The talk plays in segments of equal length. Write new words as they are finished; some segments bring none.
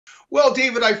Well,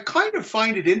 David, I kind of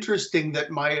find it interesting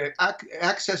that my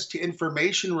access to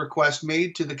information request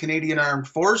made to the Canadian Armed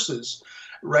Forces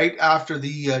right after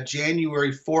the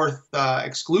January 4th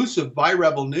exclusive by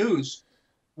Rebel News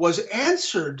was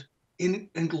answered in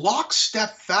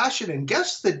lockstep fashion. And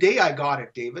guess the day I got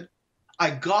it, David? I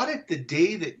got it the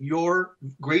day that your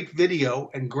great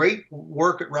video and great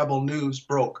work at Rebel News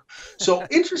broke. So,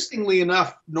 interestingly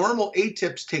enough, normal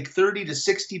ATIPs take 30 to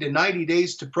 60 to 90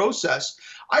 days to process.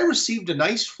 I received a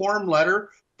nice form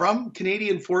letter from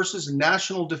Canadian Forces and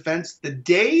National Defense the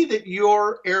day that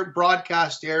your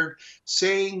broadcast aired,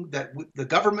 saying that the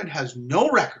government has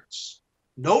no records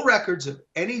of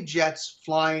any jets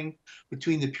flying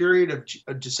between the period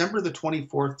of December the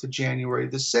 24th to January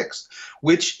the 6th,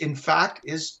 which in fact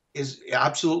is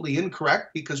absolutely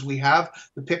incorrect, because we have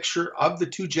the picture of the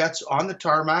two jets on the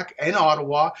tarmac in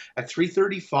Ottawa at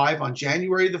 3:35 on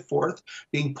January the 4th,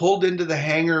 being pulled into the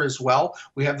hangar as well.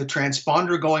 We have the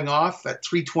transponder going off at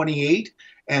 3:28.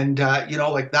 And,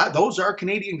 like that, those are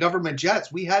Canadian government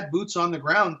jets. We had boots on the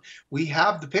ground. We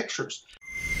have the pictures.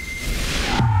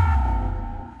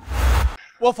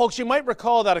 Well, folks, you might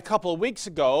recall that a couple of weeks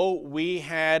ago, we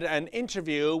had an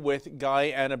interview with Guy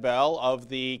Annabelle of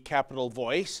the Capital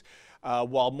Voice.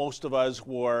 While most of us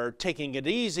were taking it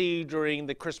easy during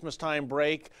the Christmas time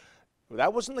break,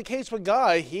 that wasn't the case with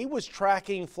Guy. He was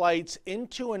tracking flights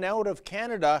into and out of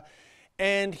Canada,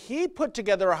 and he put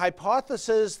together a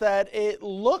hypothesis that it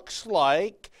looks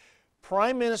like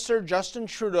Prime Minister Justin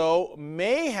Trudeau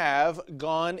may have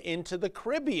gone into the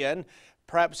Caribbean,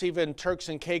 perhaps even Turks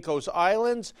and Caicos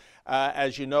Islands.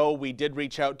 As you know, we did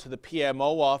reach out to the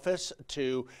PMO office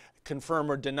to confirm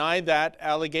or deny that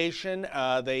allegation.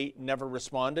 They never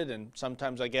responded, and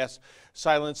sometimes I guess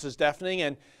silence is deafening.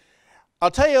 And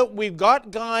I'll tell you, we've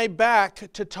got Guy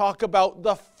back to talk about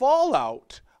the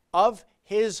fallout of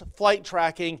his flight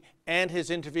tracking and his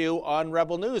interview on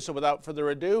Rebel News. So without further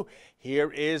ado,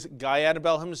 here is Guy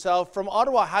Annabelle himself from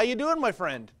Ottawa. How you doing, my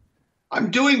friend? I'm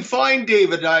doing fine,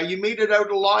 David. You made it out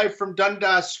alive from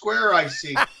Dundas Square, I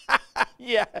see.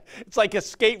 Yeah, it's like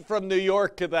Escape from New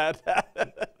York, that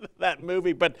that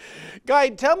movie. But Guy,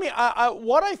 tell me,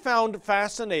 what I found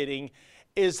fascinating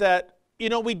is that,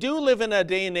 we do live in a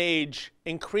day and age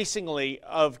increasingly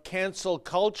of cancel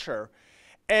culture.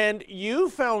 And you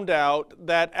found out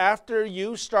that after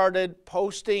you started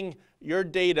posting your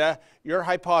data, your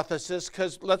hypothesis,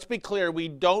 because let's be clear, we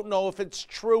don't know if it's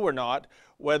true or not,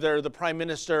 whether the Prime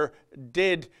Minister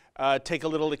did take a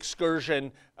little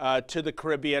excursion to the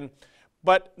Caribbean.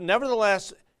 But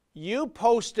nevertheless, you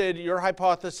posted your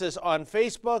hypothesis on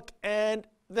Facebook, and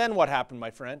then what happened,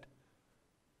 my friend?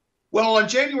 Well, on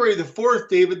January the 4th,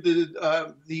 David,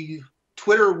 the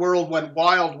Twitter world went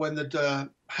wild when the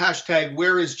hashtag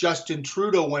Where is Justin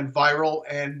Trudeau went viral.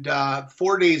 And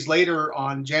 4 days later,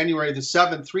 on January the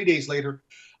 7th, 3 days later,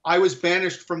 I was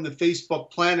banished from the Facebook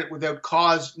planet without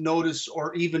cause, notice,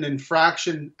 or even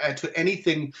infraction to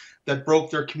anything that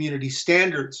broke their community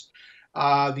standards.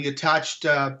 The attached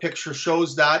picture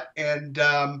shows that, and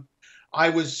I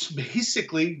was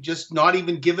basically just not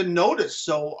even given notice.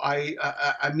 So I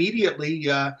immediately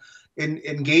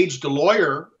engaged a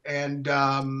lawyer, and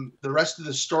the rest of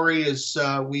the story is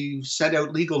we sent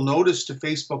out legal notice to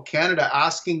Facebook Canada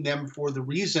asking them for the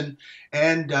reason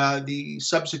and the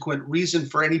subsequent reason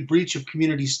for any breach of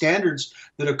community standards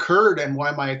that occurred and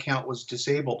why my account was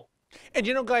disabled. And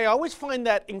Guy, I always find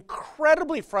that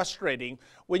incredibly frustrating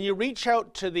when you reach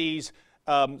out to these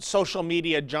social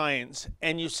media giants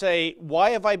and you say,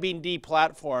 why have I been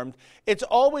deplatformed? It's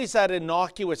always that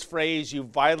innocuous phrase, you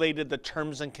violated the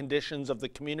terms and conditions of the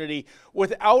community,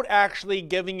 without actually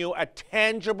giving you a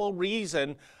tangible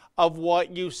reason of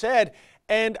what you said.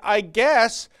 And I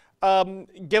guess,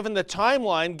 given the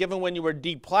timeline, given when you were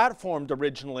deplatformed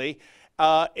originally,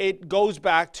 it goes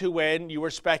back to when you were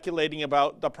speculating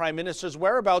about the Prime Minister's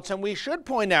whereabouts. And we should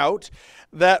point out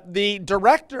that the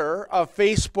director of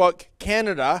Facebook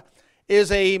Canada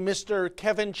is a Mr.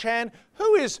 Kevin Chan.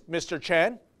 Who is Mr.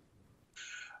 Chan?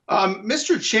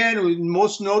 Mr. Chan, who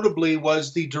most notably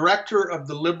was the director of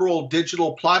the Liberal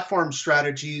Digital Platform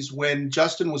Strategies when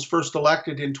Justin was first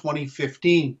elected in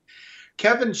 2015.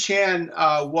 Kevin Chan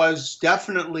was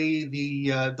definitely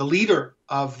the leader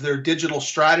of their digital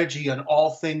strategy on all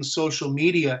things social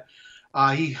media.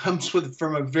 He comes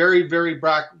from a very, very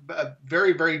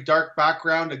dark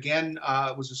background. Again,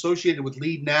 was associated with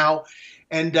Lead Now.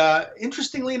 And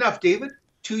interestingly enough, David,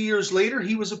 2 years later,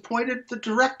 he was appointed the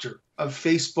director of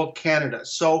Facebook Canada.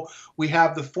 So we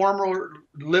have the former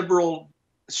Liberal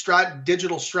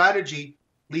digital strategy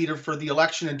leader for the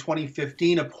election in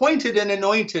 2015, appointed and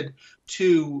anointed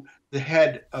to the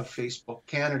head of Facebook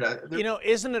Canada. You know,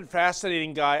 isn't it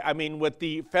fascinating, Guy? I mean, with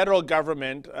the federal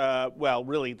government, well,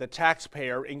 really the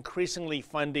taxpayer increasingly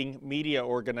funding media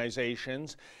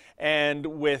organizations, and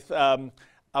with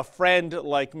a friend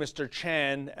like Mr.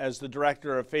 Chan as the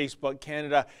director of Facebook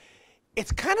Canada,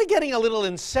 it's kind of getting a little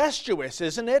incestuous,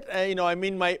 isn't it? You know, I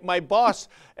mean, my boss,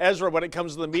 Ezra, when it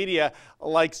comes to the media,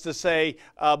 likes to say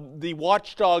the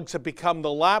watchdogs have become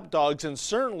the lapdogs. And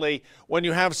certainly when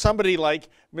you have somebody like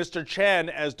Mr. Chan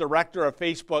as director of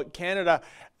Facebook Canada,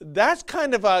 that's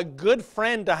kind of a good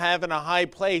friend to have in a high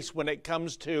place when it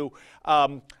comes to,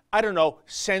 I don't know,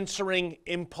 censoring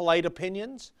impolite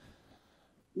opinions.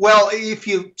 Well, if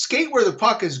you skate where the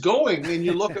puck is going and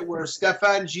you look at where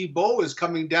Stéphane Gibault is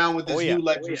coming down with this new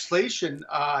legislation,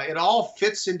 it all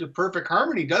fits into perfect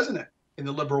harmony, doesn't it, in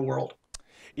the liberal world?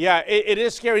 Yeah, it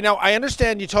is scary. Now, I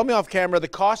understand you told me off camera the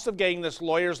cost of getting this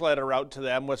lawyer's letter out to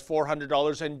them was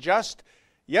 $400. And just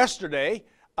yesterday,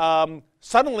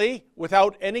 suddenly,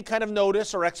 without any kind of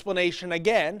notice or explanation,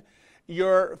 again,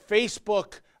 your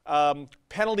Facebook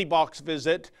penalty box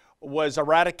visit was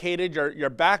eradicated.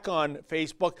 You're back on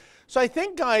Facebook. So I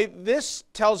think, Guy, this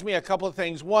tells me a couple of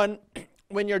things. One,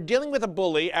 when you're dealing with a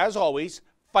bully, as always,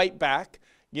 fight back.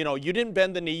 You know, you didn't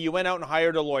bend the knee. You went out and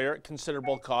hired a lawyer at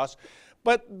considerable cost.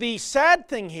 But the sad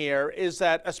thing here is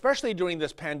that, especially during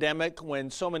this pandemic,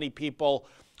 when so many people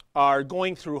are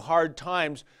going through hard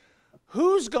times,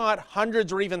 who's got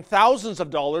hundreds or even thousands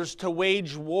of dollars to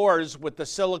wage wars with the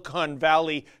Silicon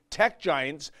Valley tech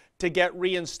giants to get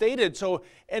reinstated? So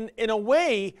in a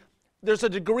way, there's a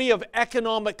degree of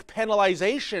economic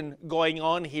penalization going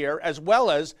on here as well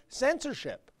as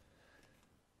censorship.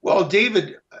 Well,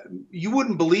 David, you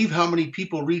wouldn't believe how many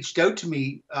people reached out to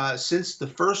me since the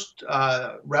first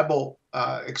Rebel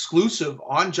exclusive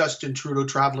on Justin Trudeau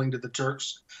traveling to the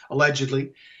Turks,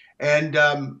 allegedly. And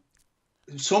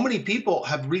so many people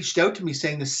have reached out to me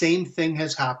saying the same thing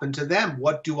has happened to them.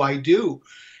 What do I do?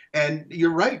 And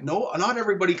you're right. No, not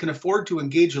everybody can afford to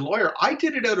engage a lawyer. I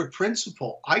did it out of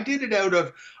principle. I did it out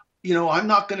of, you know, I'm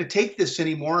not going to take this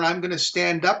anymore, and I'm going to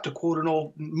stand up, to quote an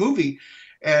old movie.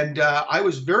 And I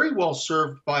was very well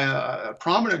served by a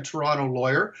prominent Toronto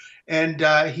lawyer, and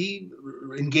he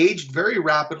engaged very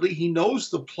rapidly. He knows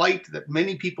the plight that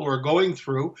many people are going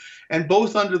through, and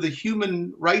both under the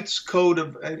Human Rights Code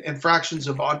of Infractions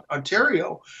of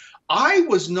Ontario, I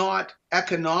was not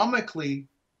economically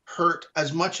hurt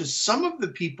as much as some of the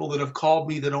people that have called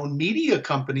me that own media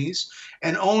companies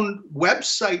and own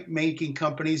website making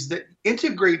companies that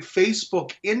integrate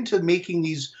Facebook into making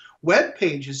these web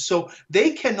pages. So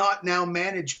they cannot now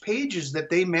manage pages that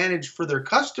they manage for their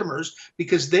customers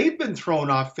because they've been thrown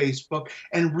off Facebook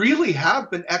and really have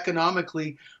been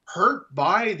economically hurt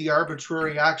by the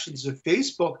arbitrary actions of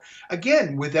Facebook,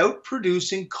 again, without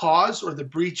producing cause or the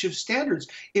breach of standards.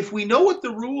 If we know what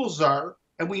the rules are,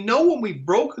 and we know when we've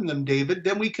broken them, David,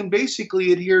 then we can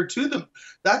basically adhere to them.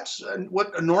 That's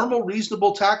what a normal,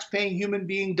 reasonable, tax-paying human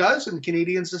being does in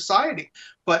Canadian society.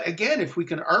 But again, if we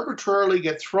can arbitrarily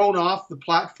get thrown off the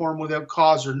platform without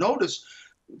cause or notice,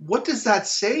 what does that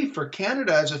say for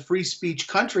Canada as a free speech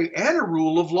country and a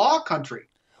rule of law country?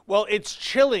 Well, it's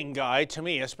chilling, Guy, to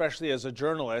me, especially as a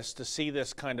journalist, to see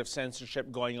this kind of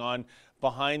censorship going on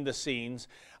behind the scenes.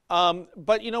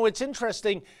 But, you know, it's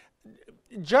interesting.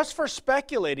 Just for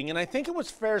speculating, and I think it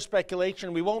was fair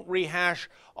speculation, we won't rehash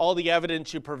all the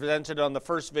evidence you presented on the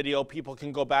first video. People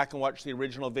can go back and watch the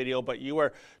original video, but you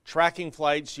were tracking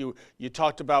flights. You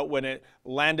talked about when it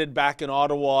landed back in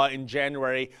Ottawa in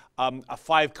January, a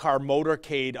 5-car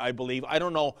motorcade, I believe. I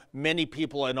don't know many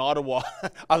people in Ottawa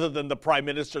other than the Prime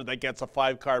Minister that gets a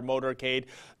 5-car motorcade.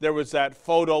 There was that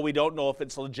photo. We don't know if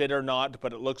it's legit or not,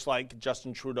 but it looks like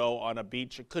Justin Trudeau on a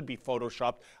beach. It could be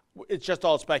photoshopped. It's just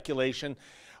all speculation.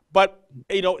 But,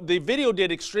 you know, the video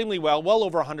did extremely well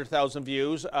over 100,000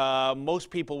 views. Most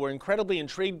people were incredibly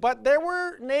intrigued, but there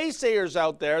were naysayers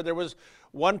out there. There was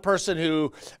one person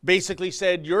who basically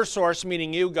said, your source,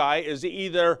 meaning you, Guy, is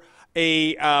either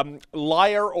a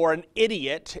liar or an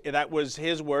idiot. That was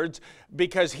his words,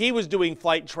 because he was doing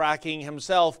flight tracking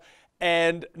himself,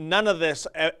 and none of this,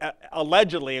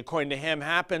 allegedly, according to him,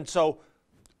 happened. So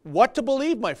what to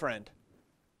believe, my friend?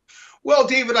 Well,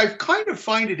 David, I kind of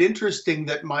find it interesting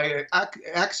that my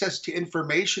access to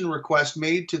information request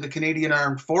made to the Canadian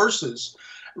Armed Forces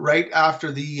right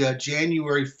after the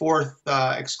January 4th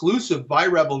exclusive by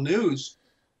Rebel News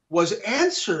was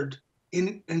answered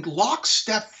in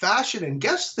lockstep fashion. And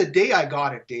guess the day I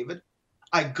got it, David?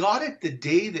 I got it the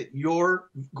day that your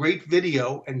great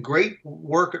video and great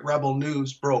work at Rebel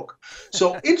News broke.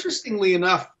 So interestingly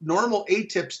enough, normal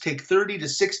ATIPs take 30 to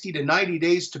 60 to 90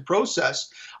 days to process.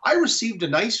 I received a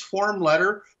nice form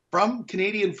letter from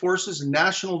Canadian Forces and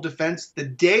National Defence the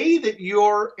day that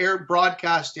your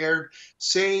broadcast aired,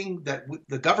 saying that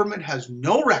the government has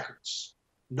no records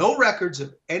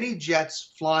of any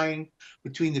jets flying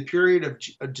between the period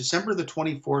of December the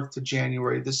 24th to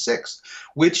January the 6th,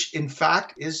 which in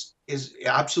fact is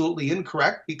absolutely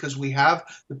incorrect, because we have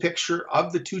the picture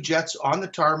of the two jets on the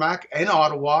tarmac in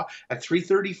Ottawa at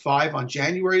 3:35 on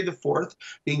January the 4th,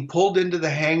 being pulled into the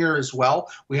hangar as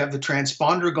well. We have the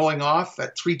transponder going off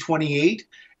at 3:28.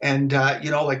 And,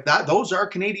 like that, those are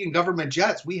Canadian government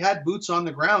jets. We had boots on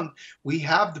the ground. We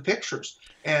have the pictures.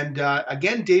 And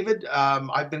again, David,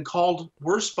 I've been called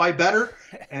worse by better.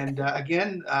 And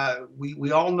again,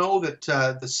 we all know that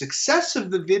the success of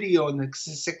the video and the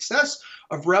success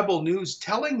of Rebel News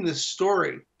telling this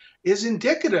story is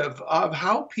indicative of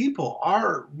how people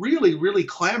are really, really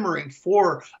clamoring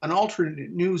for an alternate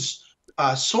news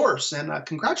source. And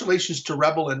congratulations to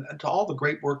Rebel and to all the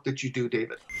great work that you do,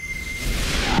 David.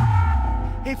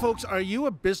 Hey folks, are you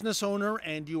a business owner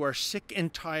and you are sick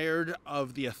and tired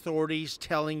of the authorities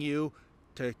telling you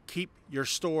to keep your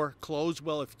store closed?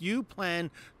 Well, if you plan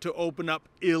to open up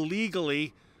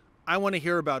illegally, I want to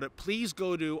hear about it. Please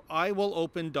go to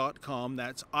iwillopen.com.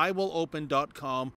 That's iwillopen.com.